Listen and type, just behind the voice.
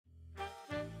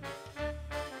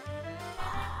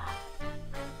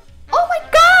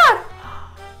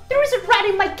there's a rat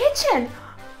in my kitchen!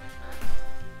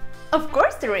 Of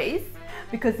course there is!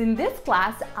 Because in this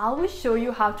class, I will show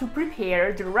you how to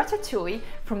prepare the ratatouille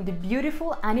from the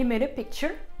beautiful animated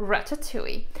picture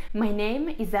Ratatouille. My name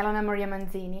is Elena Maria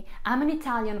Manzini. I'm an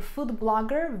Italian food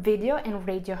blogger, video and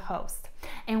radio host.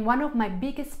 And one of my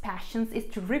biggest passions is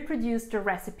to reproduce the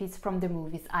recipes from the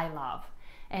movies I love.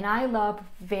 And I love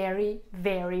very,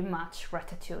 very much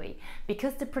Ratatouille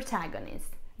because the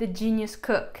protagonist, the genius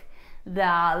cook,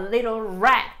 the little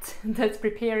rat that's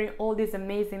preparing all these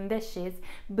amazing dishes,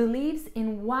 believes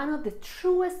in one of the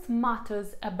truest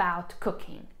mottos about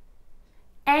cooking.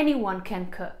 Anyone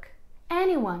can cook.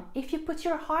 Anyone, if you put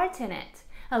your heart in it.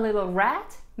 A little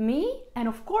rat, me, and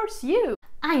of course you.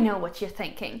 I know what you're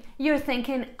thinking. You're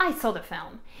thinking, I saw the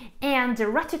film, and the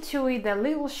ratatouille the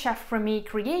little chef Remy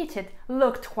created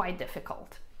looked quite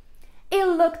difficult. It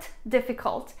looked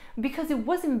difficult because it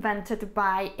was invented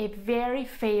by a very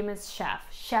famous chef,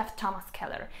 Chef Thomas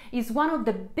Keller. He's one of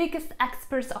the biggest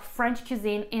experts of French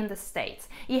cuisine in the States.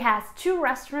 He has 2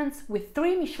 restaurants with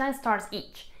 3 Michelin stars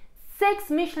each, 6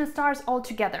 Michelin stars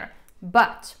altogether.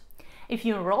 But if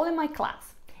you enroll in my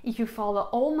class, if you follow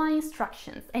all my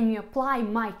instructions and you apply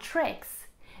my tricks,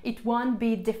 it won't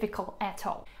be difficult at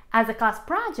all. As a class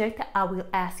project, I will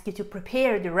ask you to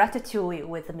prepare the ratatouille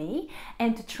with me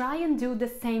and to try and do the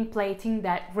same plating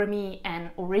that Remy and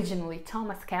originally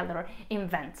Thomas Keller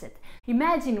invented.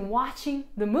 Imagine watching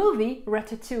the movie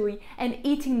Ratatouille and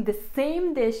eating the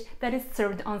same dish that is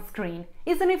served on screen.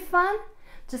 Isn't it fun?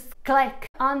 Just click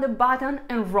on the button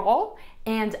and roll,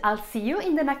 and I'll see you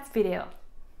in the next video.